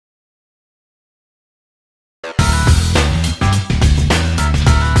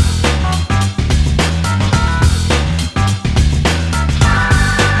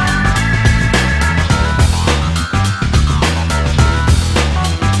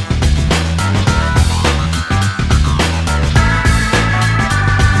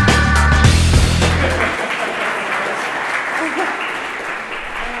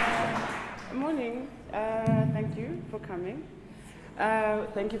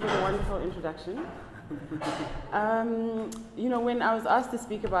thank you for the wonderful introduction. You know, when I was asked to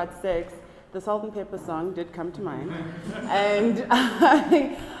speak about sex, the Salt and Pepper song did come to mind. And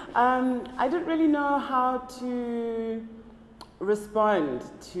I didn't really know how to respond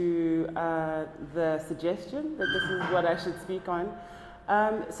to the suggestion that this is what I should speak on.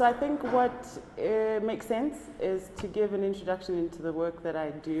 So I think what makes sense is to give an introduction into the work that I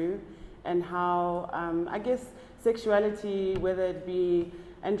do and how, I guess, sexuality, whether it be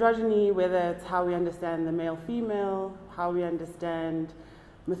androgyny, whether it's how we understand the male-female, how we understand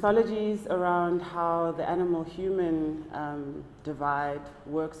mythologies around how the animal-human divide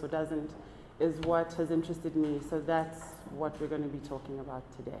works or doesn't, is what has interested me. So that's what we're going to be talking about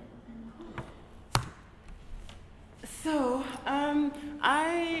today. So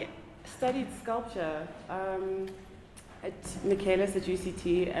I studied sculpture at Michaelis at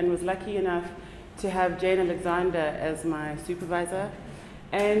UCT and was lucky enough to have Jane Alexander as my supervisor.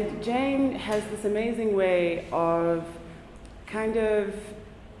 And Jane has this amazing way of kind of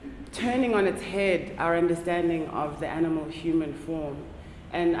turning on its head our understanding of the animal-human form.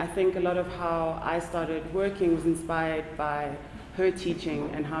 And I think a lot of how I started working was inspired by her teaching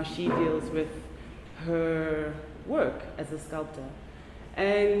and how she deals with her work as a sculptor.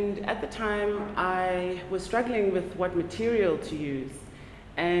 And at the time, I was struggling with what material to use,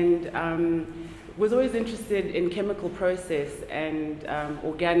 and was always interested in chemical process and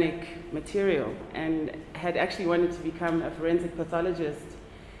organic material, and had actually wanted to become a forensic pathologist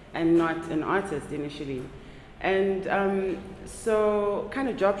and not an artist initially. And so kind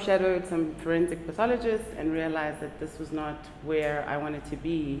of job shadowed some forensic pathologists and realized that this was not where I wanted to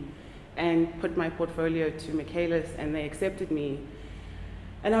be, and put my portfolio to Michaelis, and they accepted me.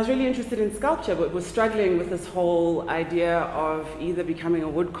 And I was really interested in sculpture, but was struggling with this whole idea of either becoming a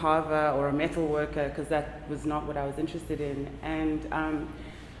wood carver or a metal worker, because that was not what I was interested in, and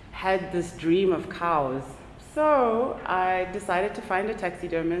had this dream of cows. So I decided to find a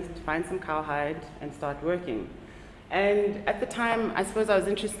taxidermist, find some cowhide, and start working. And at the time, I suppose I was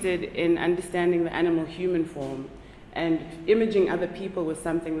interested in understanding the animal-human form, and imaging other people was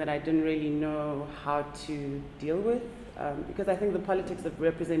something that I didn't really know how to deal with, because I think the politics of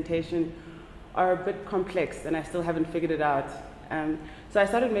representation are a bit complex, and I still haven't figured it out. So I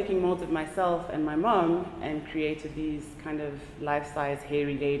started making molds of myself and my mom, and created these kind of life-size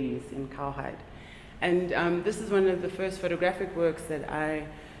hairy ladies in cowhide. And this is one of the first photographic works that I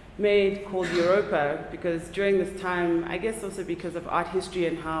made, called Europa, because during this time, I guess also because of art history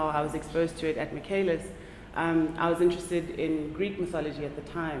and how I was exposed to it at Michaelis, I was interested in Greek mythology at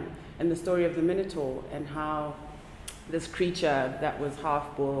the time, and the story of the Minotaur, and how this creature that was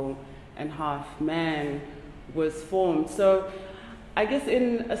half bull and half man was formed. So I guess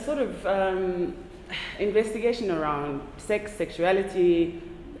in a sort of investigation around sex, sexuality,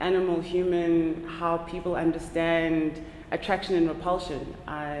 animal, human, how people understand attraction and repulsion,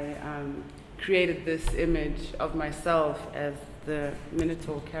 I created this image of myself as the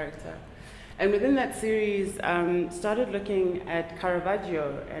Minotaur character. And within that series, started looking at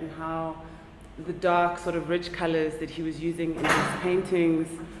Caravaggio and how the dark, sort of rich colors that he was using in his paintings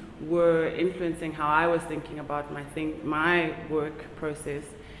were influencing how I was thinking about my work process.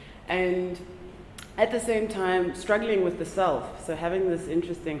 And at the same time, struggling with the self. So having this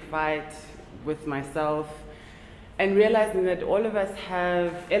interesting fight with myself, and realizing that all of us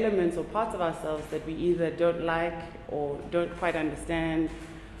have elements or parts of ourselves that we either don't like or don't quite understand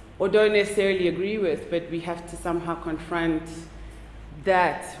or don't necessarily agree with, but we have to somehow confront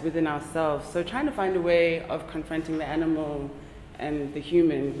that within ourselves. So trying to find a way of confronting the animal and the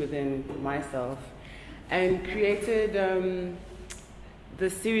human within myself. And created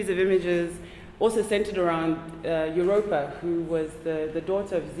this series of images also centered around Europa, who was the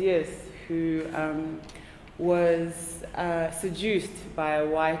daughter of Zeus, who was seduced by a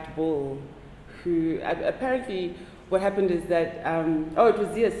white bull, who apparently what happened is that, it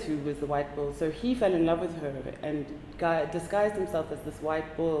was Zeus who was the white bull, so he fell in love with her and disguised himself as this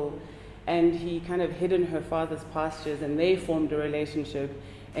white bull, and he kind of hid in her father's pastures, and they formed a relationship,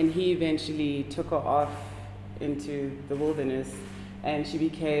 and he eventually took her off into the wilderness, and she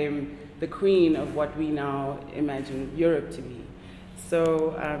became the queen of what we now imagine Europe to be.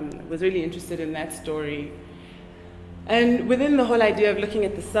 So was really interested in that story. And within the whole idea of looking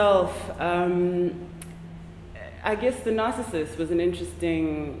at the self, I guess the narcissist was an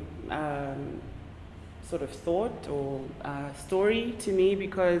interesting sort of thought or story to me,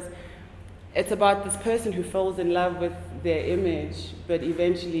 because it's about this person who falls in love with their image, but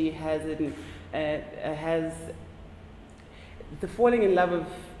eventually has the falling in love of,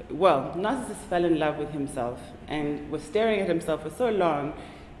 well, narcissist fell in love with himself and was staring at himself for so long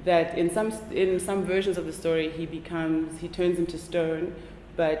that in some versions of the story he turns into stone,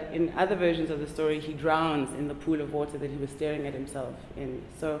 but in other versions of the story he drowns in the pool of water that he was staring at himself in.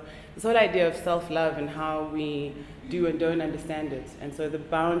 So this whole idea of self-love and how we do and don't understand it, and so the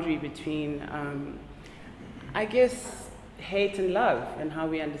boundary between, I guess, hate and love and how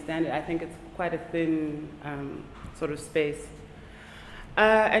we understand it, I think it's quite a thin sort of space.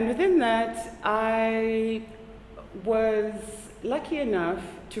 And within that, I was lucky enough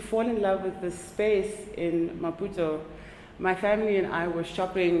to fall in love with this space in Maputo. My family and I were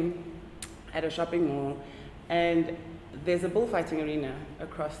shopping at a shopping mall, and there's a bullfighting arena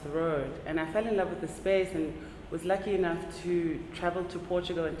across the road. And I fell in love with the space and was lucky enough to travel to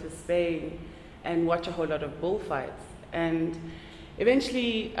Portugal and to Spain and watch a whole lot of bullfights. And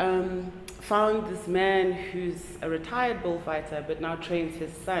eventually found this man who's a retired bullfighter but now trains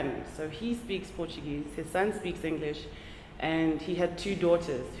his son. So he speaks Portuguese, his son speaks English, and he had 2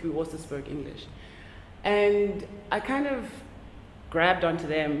 daughters who also spoke English. And I kind of grabbed onto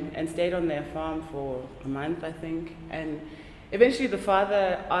them and stayed on their farm for a month, I think. And eventually the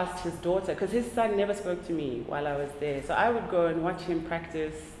father asked his daughter, because his son never spoke to me while I was there, so I would go and watch him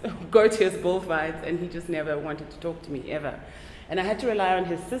practice, go to his bullfights, and he just never wanted to talk to me, ever. And I had to rely on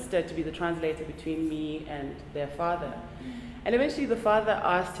his sister to be the translator between me and their father. And eventually the father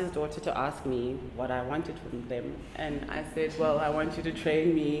asked his daughter to ask me what I wanted from them. And I said, well, I want you to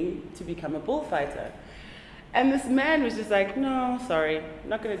train me to become a bullfighter. And this man was just like, no, sorry,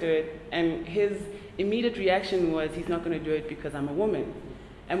 not going to do it. And his immediate reaction was, he's not going to do it because I'm a woman.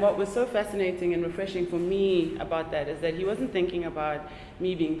 And what was so fascinating and refreshing for me about that is that he wasn't thinking about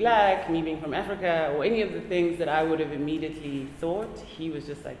me being black, me being from Africa, or any of the things that I would have immediately thought. He was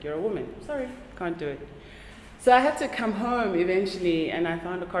just like, you're a woman. Sorry, can't do it. So I had to come home eventually, and I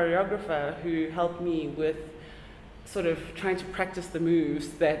found a choreographer who helped me with sort of trying to practice the moves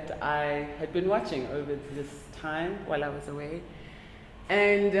that I had been watching over this time while I was away.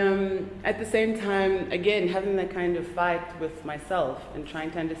 And at the same time, again, having that kind of fight with myself and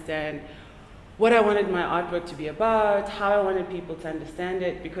trying to understand what I wanted my artwork to be about, how I wanted people to understand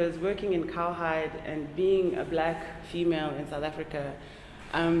it, because working in cowhide and being a black female in South Africa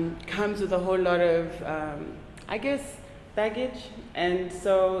comes with a whole lot of, I guess, baggage. And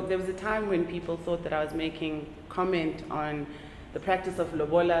so there was a time when people thought that I was making comment on the practice of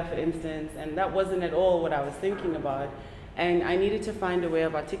lobola, for instance, and that wasn't at all what I was thinking about. And I needed to find a way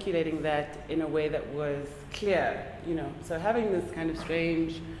of articulating that in a way that was clear, you know. So having this kind of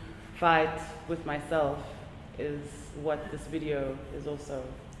strange fight with myself is what this video is also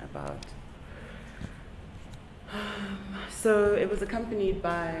about. So it was accompanied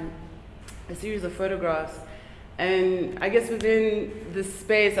by a series of photographs. And I guess within this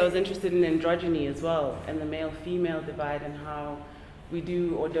space, I was interested in androgyny as well, and the male-female divide and how we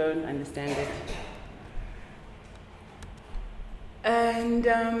do or don't understand it. And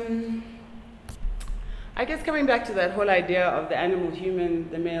I guess coming back to that whole idea of the animal-human,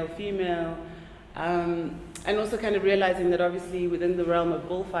 the male-female, and also kind of realizing that obviously within the realm of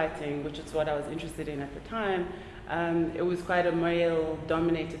bullfighting, which is what I was interested in at the time, it was quite a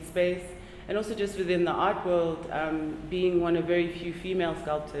male-dominated space. And also just within the art world, being one of very few female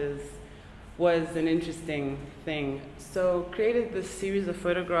sculptors was an interesting thing. So created this series of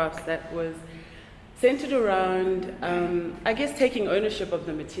photographs that was centered around, I guess, taking ownership of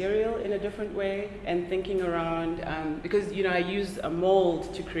the material in a different way and thinking around, because, you know, I use a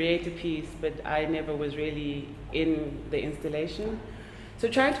mold to create a piece, but I never was really in the installation. So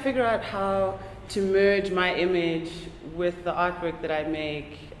trying to figure out how to merge my image with the artwork that I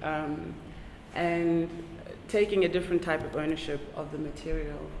make, and taking a different type of ownership of the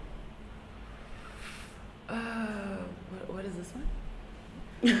material. What is this one?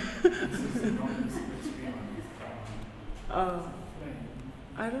 Oh,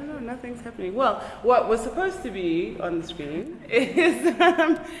 I don't know, nothing's happening. Well, what was supposed to be on the screen is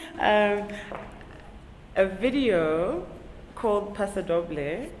a video called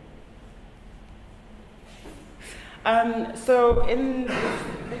Pasadoble. So in this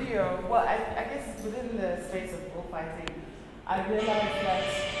video, well, I guess it's within the space of bullfighting, I realized that,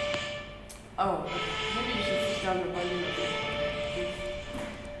 oh, maybe you should switch down the volume a bit.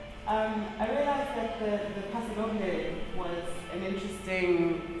 I realized that the Pasadoble was an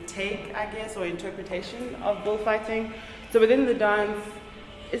interesting take, I guess, or interpretation of bullfighting. So within the dance,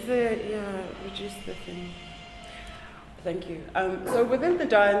 reduce the thing. Thank you. So within the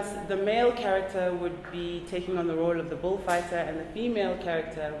dance, the male character would be taking on the role of the bullfighter, and the female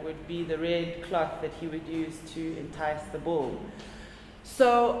character would be the red cloth that he would use to entice the bull.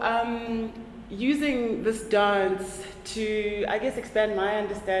 So using this dance to, I guess, expand my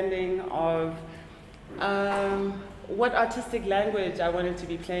understanding of what artistic language I wanted to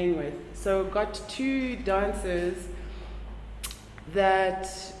be playing with. So got two dancers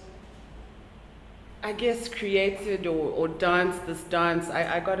that I guess created or danced this dance.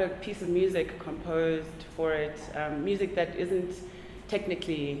 I got a piece of music composed for it, music that isn't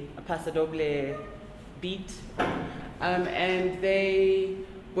technically a paso doble beat, and they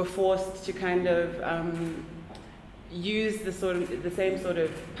were forced to kind of use the same sort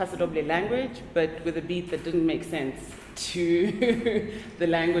of paso doble language, but with a beat that didn't make sense to the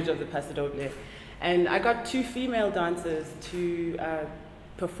language of the paso doble. And I got two female dancers to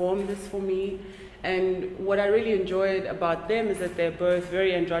perform this for me. And what I really enjoyed about them is that they're both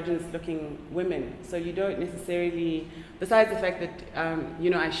very androgynous looking women. So you don't necessarily, besides the fact that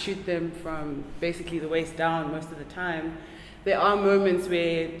I shoot them from basically the waist down most of the time, there are moments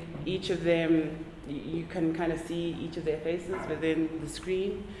where each of them, you can kind of see each of their faces within the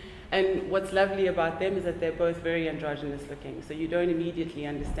screen. And what's lovely about them is that they're both very androgynous looking. So you don't immediately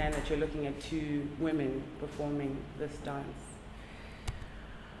understand that you're looking at two women performing this dance.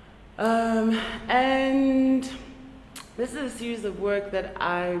 And this is a series of work that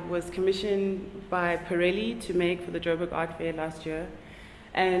I was commissioned by Pirelli to make for the Joburg Art Fair last year.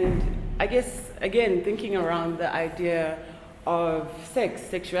 And I guess, again, thinking around the idea of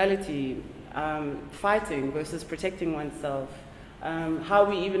sexuality, fighting versus protecting oneself, how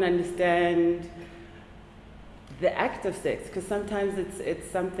we even understand the act of sex, because sometimes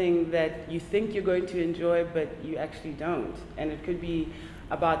it's something that you think you're going to enjoy, but you actually don't. And it could be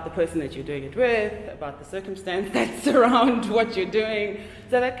about the person that you're doing it with, about the circumstance that surrounds what you're doing.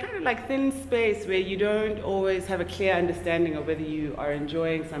 So that kind of like thin space where you don't always have a clear understanding of whether you are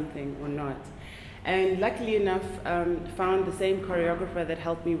enjoying something or not. And luckily enough, found the same choreographer that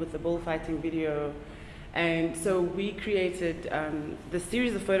helped me with the bullfighting video. And so we created the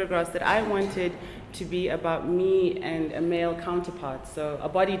series of photographs that I wanted to be about me and a male counterpart, so a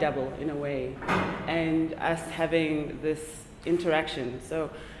body double in a way, and us having this interaction.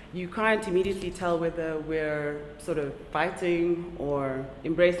 So you can't immediately tell whether we're sort of fighting or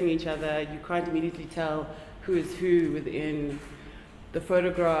embracing each other. You can't immediately tell who is who within the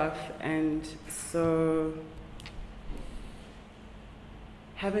photograph. And so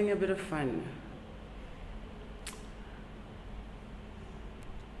having a bit of fun.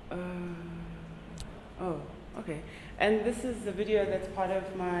 Oh, okay. And this is the video that's part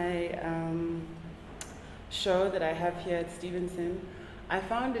of my show that I have here at Stevenson. I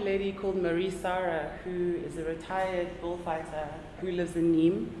found a lady called Marie Sarah, who is a retired bullfighter who lives in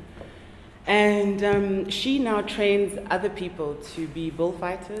Nîmes. And she now trains other people to be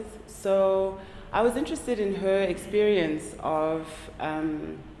bullfighters. So I was interested in her experience of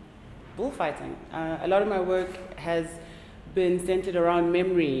bullfighting. A lot of my work has been centered around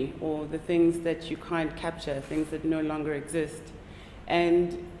memory, or the things that you can't capture, things that no longer exist.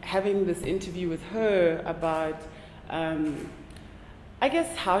 And having this interview with her about, I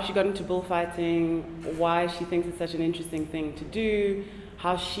guess, how she got into bullfighting, why she thinks it's such an interesting thing to do,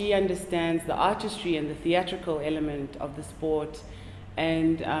 how she understands the artistry and the theatrical element of the sport.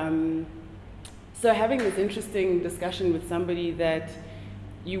 And so having this interesting discussion with somebody that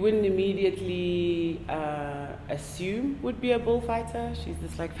you wouldn't immediately assume would be a bullfighter. She's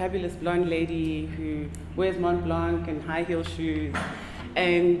this like fabulous blonde lady who wears Mont Blanc and high heel shoes.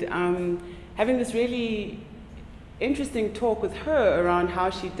 And having this really interesting talk with her around how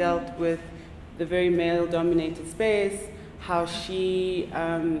she dealt with the very male-dominated space, how she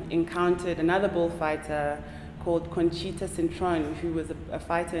encountered another bullfighter called Conchita Cintron, who was a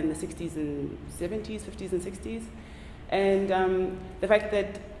fighter in the 60s and 70s, 50s and 60s. And the fact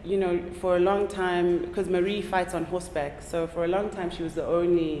that, you know, for a long time, because Marie fights on horseback, so for a long time she was the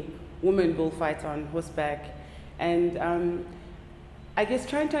only woman bullfighter on horseback. And I guess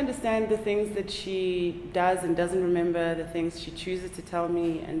trying to understand the things that she does and doesn't remember, the things she chooses to tell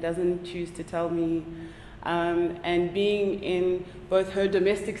me and doesn't choose to tell me, and being in both her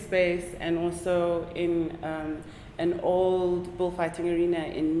domestic space and also in an old bullfighting arena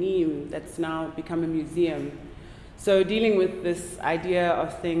in Nîmes that's now become a museum. So dealing with this idea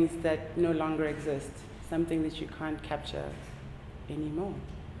of things that no longer exist, something that you can't capture anymore.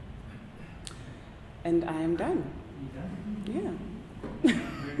 And I am done. Yeah. Very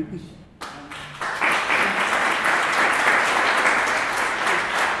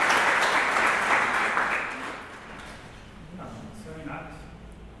much.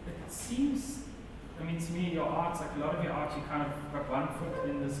 It seems, to me, your art, like a lot of your art, you kind of got one foot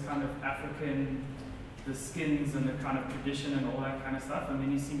in this kind of African the skins and the kind of tradition and all that kind of stuff, and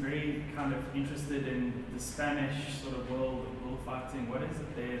then you seem very kind of interested in the Spanish sort of world of bullfighting. What is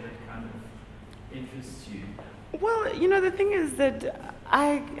it there that kind of interests you? Well, the thing is that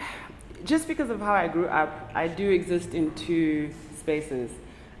just because of how I grew up, I do exist in two spaces.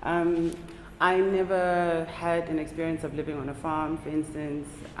 I never had an experience of living on a farm, for instance.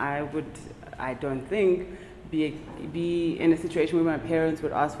 I don't think, be in a situation where my parents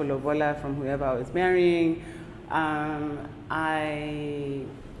would ask for lobola from whoever I was marrying. I,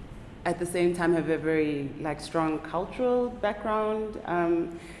 at the same time, have a very strong cultural background.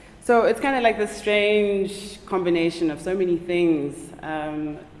 So it's kind of like this strange combination of so many things.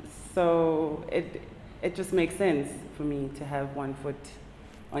 So it just makes sense for me to have one foot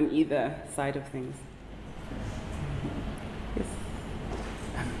on either side of things. Yes.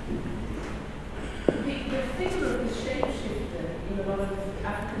 The figure of the shapeshifter in a lot of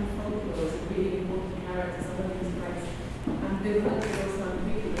African folklore is a really important character. Some of these quite ambivalent and also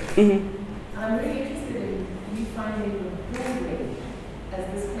ambiguous. And I'm really interested in you finding the Broadway as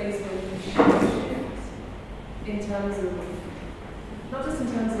this place where you can shapeshift in terms of, not just in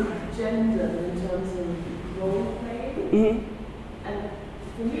terms of gender, but in terms of role play. And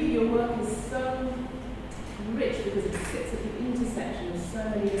for me, your work is so rich because it sits at the intersection of so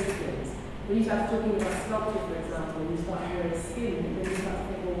many disciplines. When you start talking about sculpture, for example, you start hearing skin, and then you start to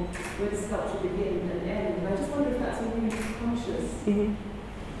think, well, where does sculpture begin and end? And I just wonder if that's a really conscious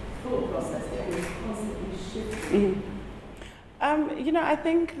thought process that is constantly shifting. I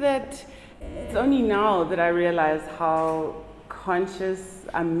think that it's only now that I realize how conscious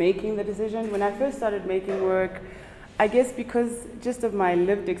I'm making the decision. When I first started making work, I guess because just of my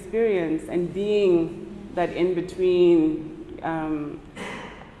lived experience and being that in between,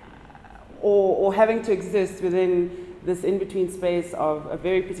 or having to exist within this in-between space of a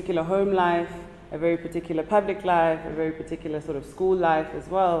very particular home life, a very particular public life, a very particular sort of school life as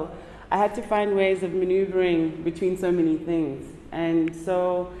well, I had to find ways of maneuvering between so many things. And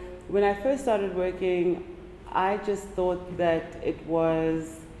so when I first started working, I just thought that it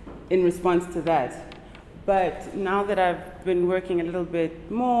was in response to that. But now that I've been working a little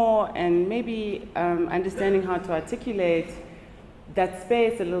bit more and maybe understanding how to articulate that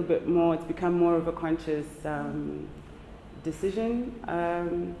space a little bit more, it's become more of a conscious decision.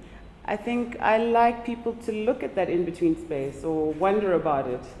 I think I like people to look at that in-between space or wonder about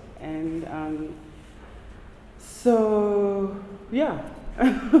it. And so, yeah,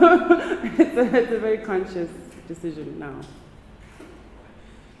 it's a very conscious decision now.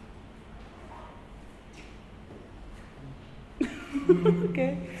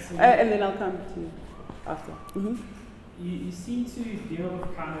 Okay, and then I'll come to you after. You seem to deal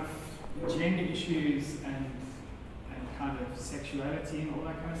with kind of gender issues and kind of sexuality and all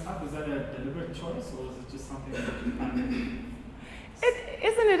that kind of stuff. Is that a deliberate choice, or is it just something that you kind of...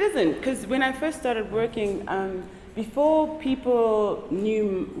 It isn't, because when I first started working, before people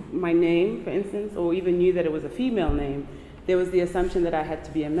knew my name, for instance, or even knew that it was a female name, there was the assumption that I had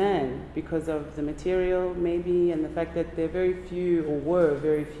to be a man because of the material, maybe, and the fact that there were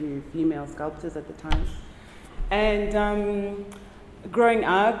very few female sculptors at the time. And growing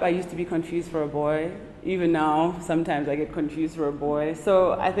up, I used to be confused for a boy. Even now, sometimes I get confused for a boy.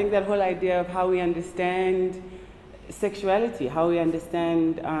 So I think that whole idea of how we understand sexuality, how we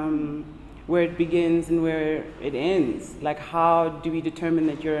understand where it begins and where it ends. Like, how do we determine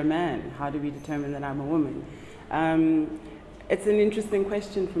that you're a man? How do we determine that I'm a woman? It's an interesting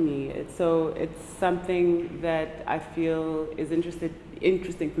question for me. It's something that I feel is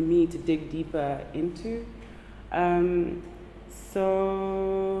interesting for me to dig deeper into.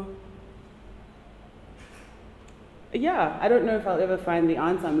 So, yeah, I don't know if I'll ever find the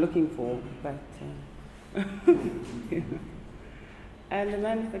answer I'm looking for, but yeah. And the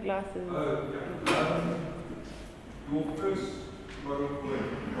man with the glasses. Your first model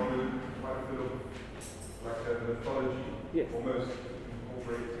covered quite a bit of like a mythology, yes. Almost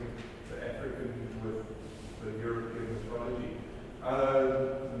incorporating the African with the European mythology.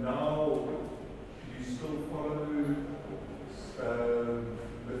 Now, do you still follow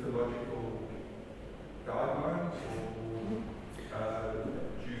mythological guidelines, or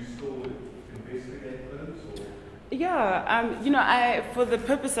do you still investigate those? Or? Yeah, for the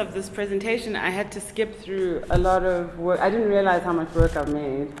purpose of this presentation, I had to skip through a lot of work. I didn't realize how much work I've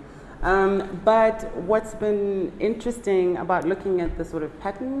made. But what's been interesting about looking at the sort of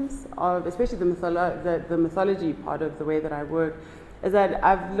patterns of, especially the mythology part of the way that I work, is that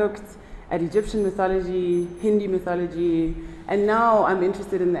I've looked at Egyptian mythology, Hindu mythology, and now I'm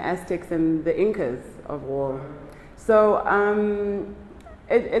interested in the Aztecs and the Incas of war. So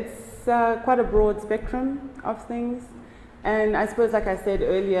It's quite a broad spectrum of things. And I suppose, like I said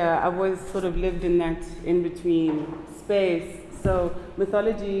earlier, I've always sort of lived in that in-between space. So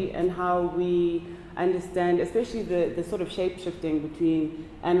mythology and how we understand, especially the sort of shape-shifting between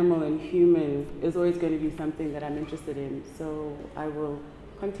animal and human, is always going to be something that I'm interested in. So I will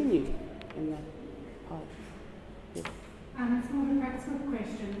continue in that path. Yes. It's more of a practical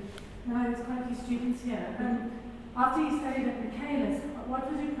question. Now, there's quite a few students here. After you studied at Michaelis,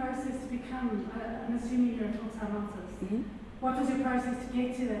 what was your process to become, I'm assuming you're a full-time artist, what was your process to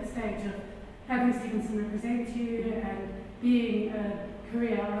get to that stage of having Stevenson represent you and being a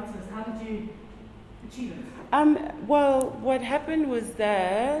career artist? How did you achieve it? Well, what happened was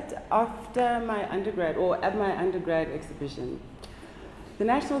that after my undergrad, or at my undergrad exhibition, the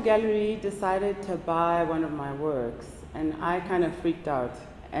National Gallery decided to buy one of my works, and I kind of freaked out.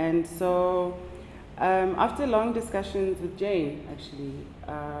 And so after long discussions with Jane, actually,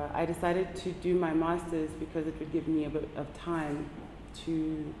 I decided to do my master's because it would give me a bit of time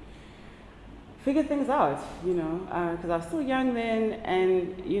to figure things out, you know, because I was still young then,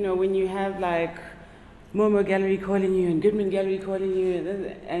 and, you know, when you have like Momo Gallery calling you and Goodman Gallery calling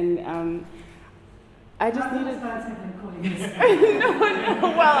you, and I just needed...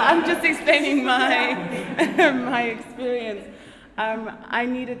 no, well, I'm just explaining my, my experience. I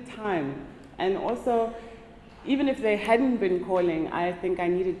needed time. And also, even if they hadn't been calling, I think I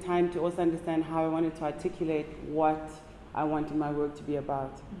needed time to also understand how I wanted to articulate what I wanted my work to be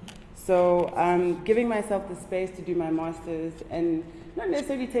about. So giving myself the space to do my master's and not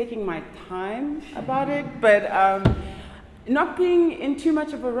necessarily taking my time about it, but not being in too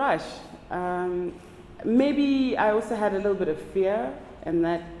much of a rush. Maybe I also had a little bit of fear, and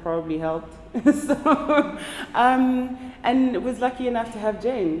that probably helped. So, and was lucky enough to have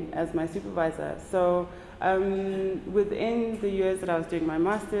Jane as my supervisor. So within the years that I was doing my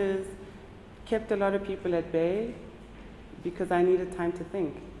master's, kept a lot of people at bay because I needed time to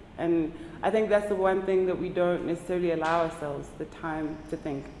think. And I think that's the one thing that we don't necessarily allow ourselves, the time to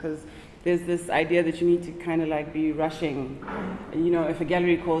think, because there's this idea that you need to kind of like be rushing. You know, if a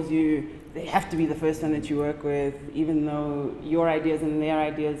gallery calls you, they have to be the first one that you work with, even though your ideas and their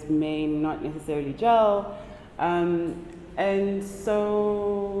ideas may not necessarily gel. And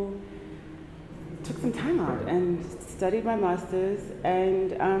so took some time out and studied my master's,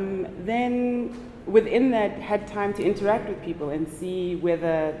 and then within that had time to interact with people and see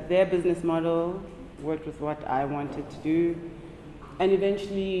whether their business model worked with what I wanted to do, and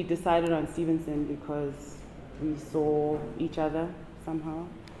eventually decided on Stevenson because we saw each other somehow.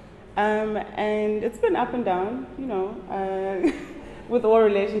 And it's been up and down, you know. With all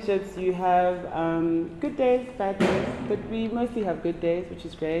relationships, you have good days, bad days, but we mostly have good days, which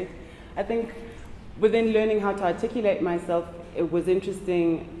is great. I think within learning how to articulate myself, it was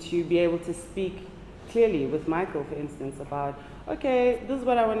interesting to be able to speak clearly with Michael, for instance, about, okay, this is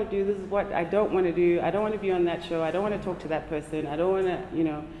what I want to do, this is what I don't want to do, I don't want to be on that show, I don't want to talk to that person, I don't want to, you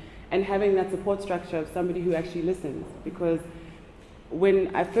know, and having that support structure of somebody who actually listens. Because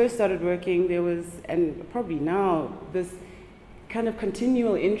when I first started working, there was, and probably now, this kind of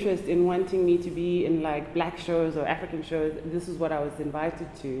continual interest in wanting me to be in like black shows or African shows. This is what I was invited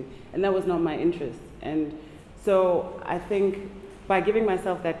to, and that was not my interest. And so I think by giving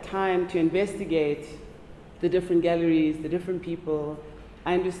myself that time to investigate the different galleries, the different people,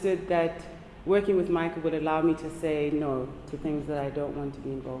 I understood that working with Michael would allow me to say no to things that I don't want to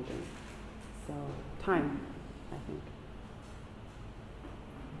be involved in. So time, I think.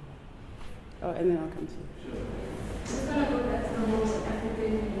 Oh, and then I'll come to you. Just want to go back to the whole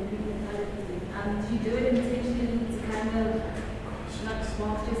African mentality. Do you do it intentionally to kind of not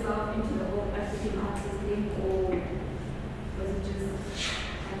mark yourself into the whole African artist thing, or was it just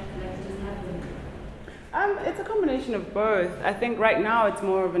happen? It's a combination of both. I think right now it's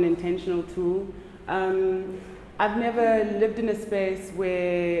more of an intentional tool. I've never lived in a space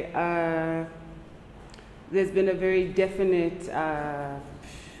where there's been a very definite, I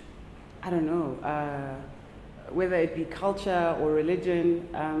don't know, whether it be culture or religion.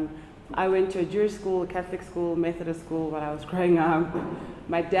 I went to a Jewish school, a Catholic school, Methodist school while I was growing up.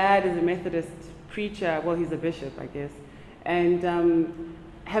 My dad is a Methodist preacher, well, he's a bishop, I guess. And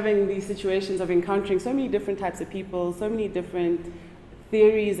having these situations of encountering so many different types of people, so many different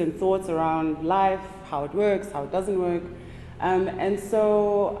theories and thoughts around life, how it works, how it doesn't work. And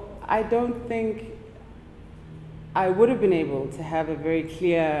so I don't think I would have been able to have a very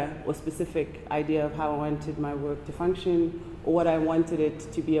clear or specific idea of how I wanted my work to function or what I wanted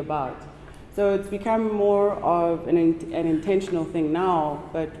it to be about. So it's become more of an intentional thing now,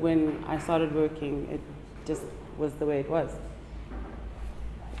 but when I started working, it just was the way it was.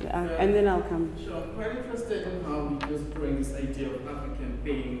 and then I'll come. Sure, I'm quite interested in how we just bring this idea of African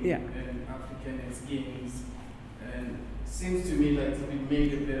thing and African as games. And it seems to me like we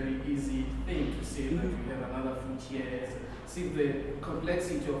made a very easy thing to say that we have another food here. See the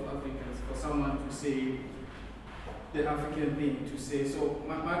complexity of Africans for someone to say the African thing to say. So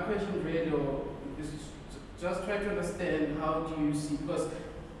my question really is just try to understand how do you see, because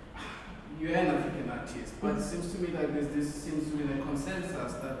you're an African artist, but it seems to me like this seems to be the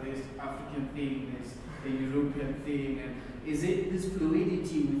consensus that there's African thing, there's the European thing, and is it this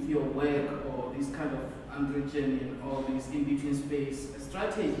fluidity with your work or this kind of androgyny or this in-between space, a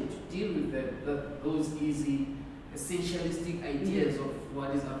strategy to deal with those easy essentialistic ideas of what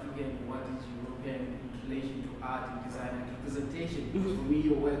is African and what is European in relation to art and design and representation? Because for me,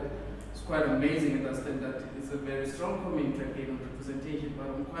 your work is quite amazing. I understand that it's a very strong commentary again on representation, but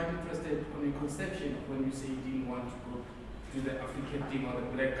I'm quite interested on the conception of when you say you didn't want to go to the African thing or the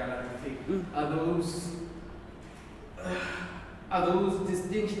black gallery thing. Are those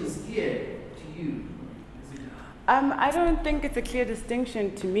distinctions clear to you? I don't think it's a clear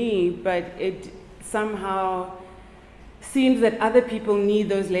distinction to me, but it somehow seems that other people need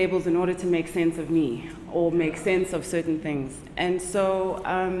those labels in order to make sense of me or make sense of certain things. And so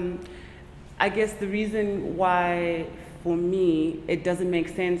I guess the reason why, for me, it doesn't make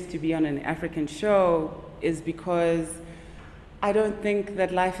sense to be on an African show is because I don't think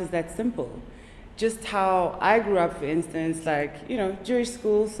that life is that simple. Just how I grew up, for instance, like, you know, Jewish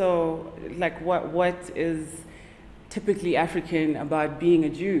school, so like what is typically African about being a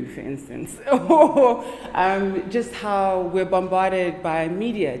Jew, for instance, or just how we're bombarded by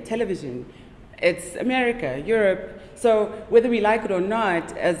media, television. It's America, Europe. So whether we like it or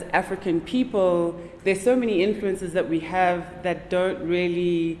not, as African people, there's so many influences that we have that don't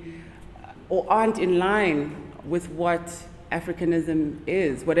really, or aren't in line with what Africanism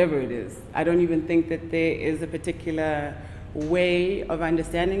is, whatever it is. I don't even think that there is a particular way of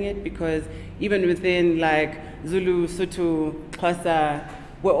understanding it, because even within like Zulu, Sotho, Xhosa,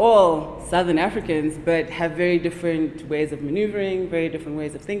 we're all Southern Africans, but have very different ways of maneuvering, very different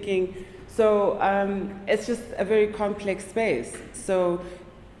ways of thinking. So it's just a very complex space. So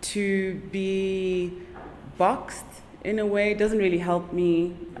to be boxed in a way doesn't really help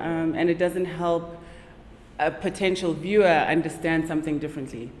me, and it doesn't help a potential viewer understand something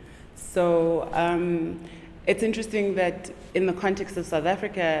differently. So it's interesting that in the context of South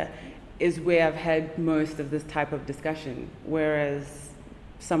Africa is where I've had most of this type of discussion, whereas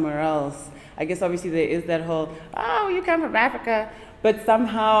somewhere else, I guess obviously there is that whole, oh, you come from Africa, but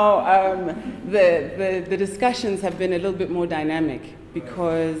somehow the discussions have been a little bit more dynamic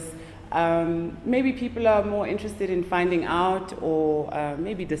because maybe people are more interested in finding out or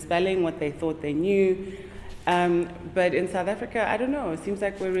maybe dispelling what they thought they knew. But in South Africa, I don't know, it seems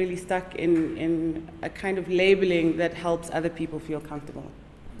like we're really stuck in a kind of labeling that helps other people feel comfortable,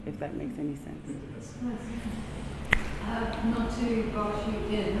 if that makes any sense. Not to box you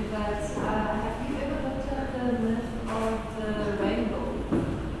in, but have you ever looked at the myth of the rainbow?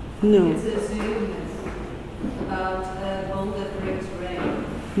 No. It's a Zulu myth about a bowl that brings rain.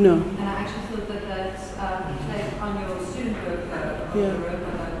 No. And I actually thought that played on your student work,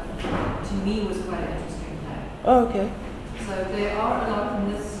 to me was quite an interesting play. Oh, okay. So there are a lot of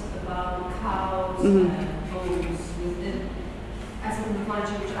myths about cows and bulls within African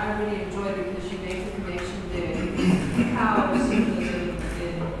mythology, which I really enjoy because you make the connection there. Cows in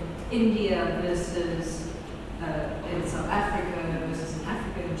India versus in South Africa versus in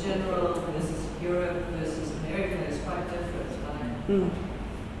Africa in general versus Europe versus America is quite different. I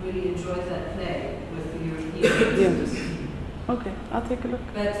really enjoyed that play with the Europeans. Yeah. Okay, I'll take a look.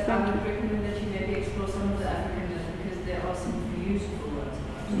 But I would recommend that you maybe explore some of the African myths because there are some useful ones.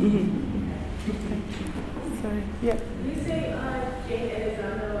 Sorry. Yeah. You say Jane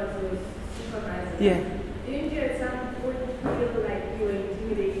Alexander was your supervisor. Yeah. Didn't you at some point feel like you were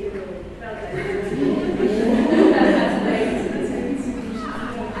intimidated or felt like you were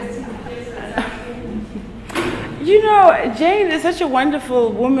You know, Jane is such a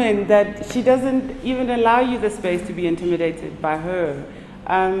wonderful woman that she doesn't even allow you the space to be intimidated by her.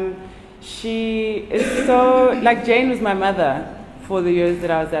 She is so, like Jane was my mother for the years that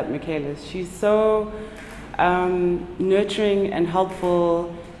I was at Michaelis. She's so nurturing and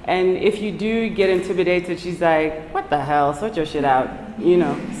helpful, and if you do get intimidated, she's like, what the hell, sort your shit out, you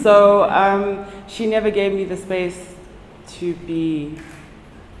know. So she never gave me the space to be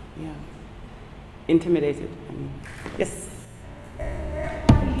intimidated. Yes?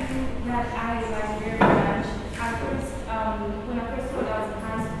 That I like very much. When I first started, I was in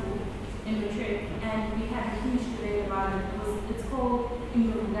high school in Madrid, and we had a huge debate about it. It's called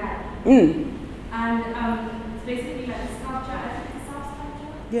Ingunda, And it's basically like a sculpture. I think it's a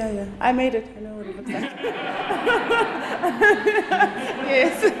self-sculpture. Yeah. I made it. I know what it looks like.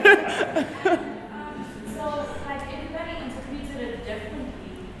 Yes. So, like, everybody interpreted it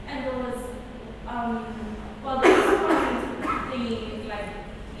differently. And there was, well, the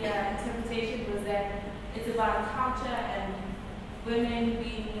interpretation was that it's about culture and women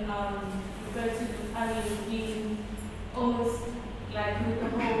being referred to, being almost like with the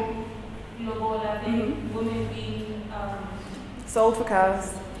whole lobola thing, women being sold for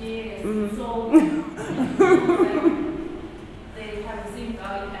cows. Yes, sold. They have the same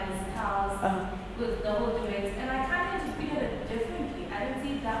value as cows with the whole debate. And I kind of interpreted it differently. I didn't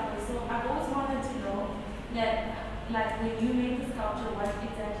see it that way. So I've always wanted to know that, like, when you made the sculpture, what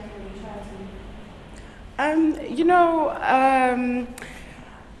exactly were you trying to do?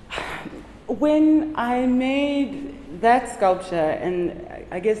 When I made that sculpture and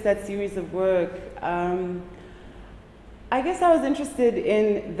I guess that series of work, I guess I was interested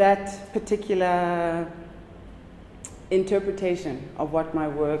in that particular interpretation of what my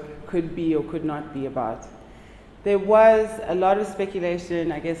work could be or could not be about. There was a lot of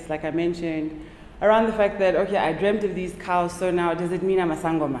speculation, I guess, like I mentioned, around the fact that, okay, I dreamt of these cows, so now does it mean I'm a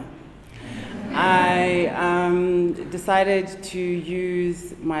sangoma? I decided to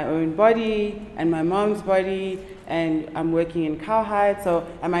use my own body and my mom's body, and I'm working in cowhide, so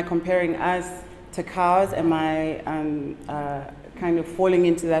am I comparing us to cows? Am I kind of falling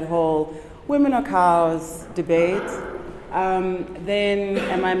into that whole women or cows debate? Then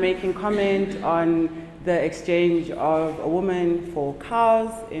am I making comment on the exchange of a woman for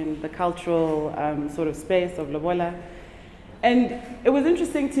cows in the cultural sort of space of Lobola? And it was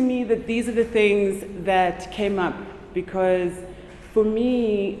interesting to me that these are the things that came up, because for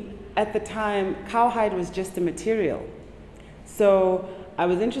me, at the time, cowhide was just a material. So I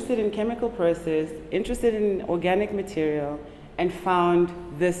was interested in chemical process, interested in organic material, and found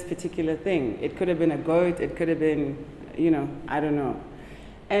this particular thing. It could have been a goat, it could have been, I don't know.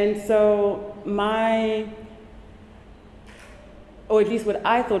 And so or at least what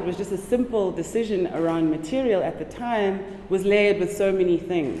I thought was just a simple decision around material at the time, was layered with so many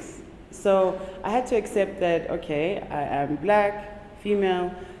things. So I had to accept that, okay, I am black, female,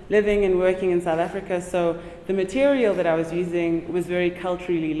 living and working in South Africa, so the material that I was using was very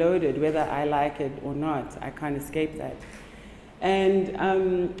culturally loaded, whether I like it or not. I can't escape that. And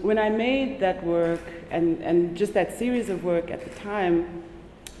when I made that work, and just that series of work at the time,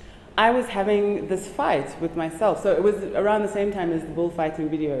 I was having this fight with myself. So it was around the same time as the bullfighting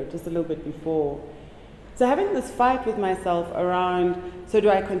video, just a little bit before. So having this fight with myself around, so do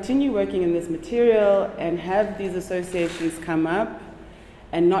I continue working in this material and have these associations come up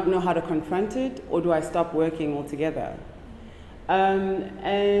and not know how to confront it, or do I stop working altogether?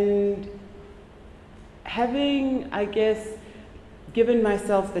 And having, I guess, given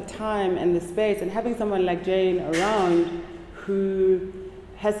myself the time and the space, and having someone like Jane around who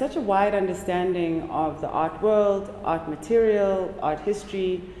has such a wide understanding of the art world, art material, art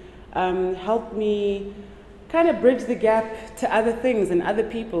history, helped me kind of bridge the gap to other things and other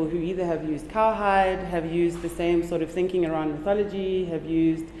people who either have used cowhide, have used the same sort of thinking around mythology, have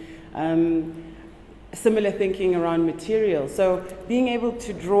used similar thinking around material. So being able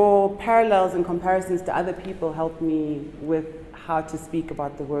to draw parallels and comparisons to other people helped me with how to speak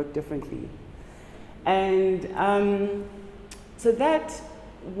about the work differently. And so that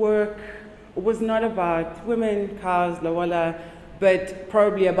work was not about women, cows, Lawala, but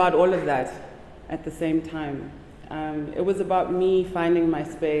probably about all of that at the same time. It was about me finding my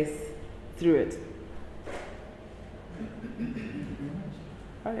space through it.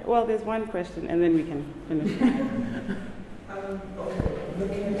 All right, well, there's one question, and then we can finish. Okay,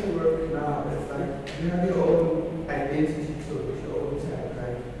 looking at your work now, it's like you have your own identity to it, your own tag,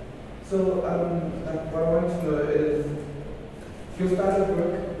 right? So, like what I want to know is, your style of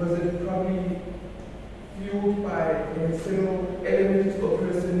work, was it probably fueled by an external element or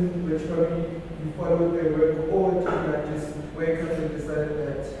person which probably you followed their work, or did you like just wake up and decide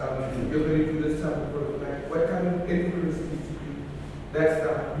that you're going to do this type of work? Like, what kind of influence did you do that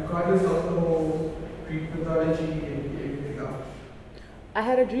stuff, regardless of the whole Greek mythology and everything else? I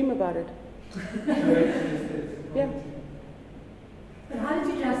had a dream about it. Yeah. But how did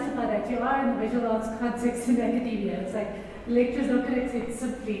you justify that? You are in the visual arts context in academia. It's like lectures are corrected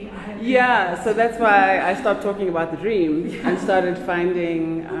simply. Yeah, so that's why I stopped talking about the dream and started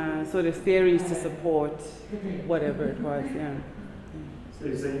finding sort of theories to support whatever it was, yeah. So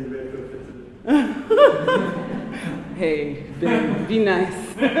you're saying you read good Hey, be nice.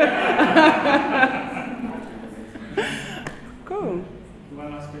 One Cool.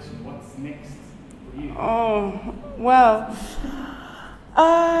 last question. What next for you? Oh, well,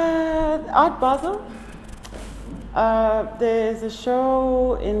 Art Basel. There's a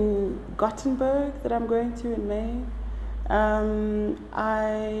show in Gothenburg that I'm going to in May.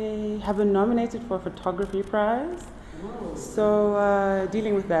 I have been nominated for a photography prize. Whoa. So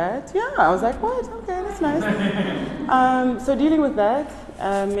dealing with that, yeah, I was like, what? Okay, that's nice. So dealing with that,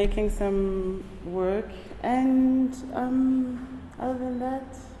 making some work, and other than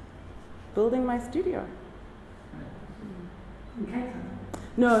that, building my studio. Okay.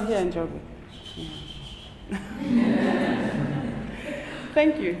 No, here in Joburg. Yeah.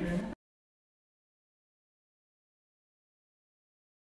 Thank you.